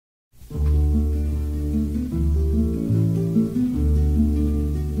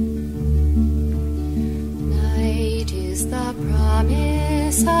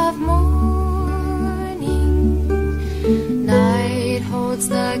promise of morning. Night holds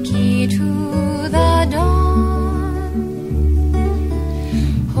the key to the dawn.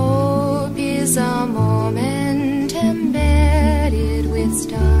 Hope is a moment embedded with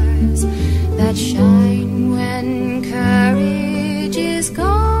stars that shine when courage is gone.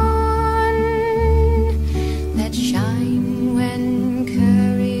 That shine when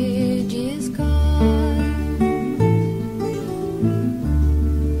courage is gone.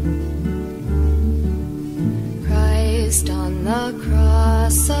 Christ on the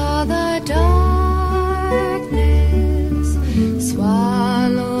cross saw the darkness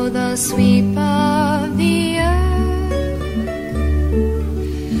swallow the sweep of the earth.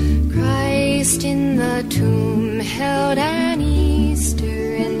 Christ in the tomb held an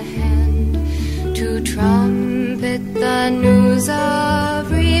Easter in hand to trumpet the news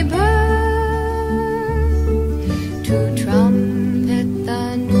of rebirth. To trumpet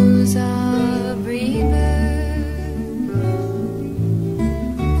the news of rebirth.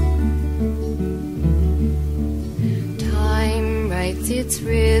 Time writes its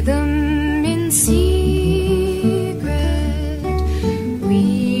rhythm in secret,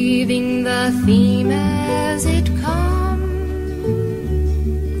 weaving the theme as it comes.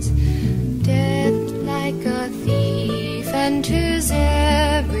 Death like a thief enters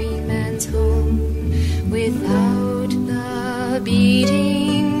every man's home without the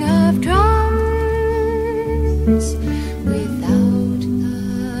beating of drums. Without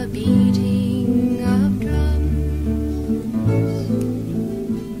the beating of drums.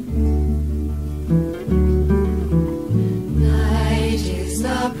 Night is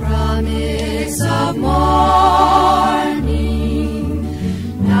the promise of morning.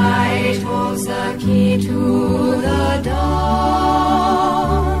 Night holds the key to the dawn.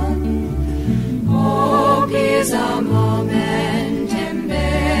 Hope is a moment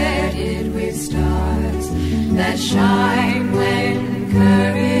embedded with stars that shine when